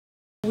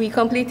We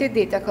completed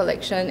data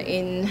collection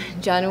in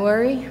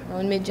January,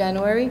 around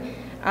mid-January.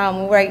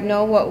 Right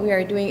now what we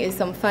are doing is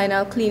some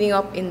final cleaning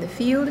up in the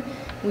field.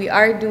 We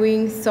are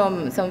doing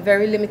some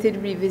very limited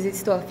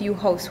revisits to a few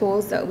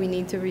households that we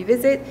need to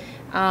revisit,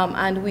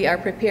 and we are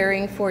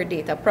preparing for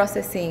data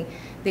processing.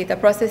 Data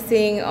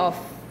processing of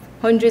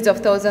hundreds of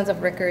thousands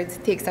of records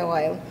takes a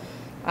while.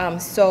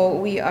 So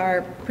we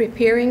are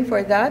preparing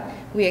for that.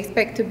 We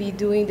expect to be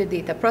doing the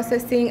data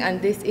processing,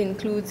 and this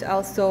includes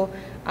also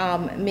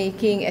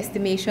making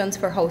estimations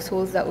for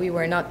households that we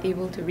were not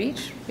able to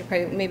reach.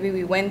 Maybe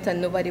we went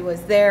and nobody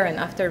was there, and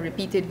after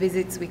repeated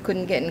visits we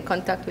couldn't get in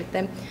contact with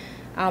them.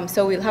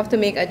 So we'll have to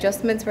make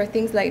adjustments for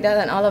things like that,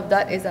 and all of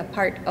that is a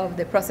part of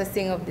the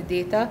processing of the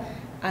data,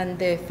 and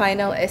the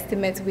final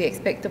estimates we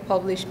expect to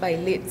publish by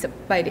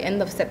the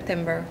end of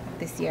September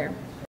this year.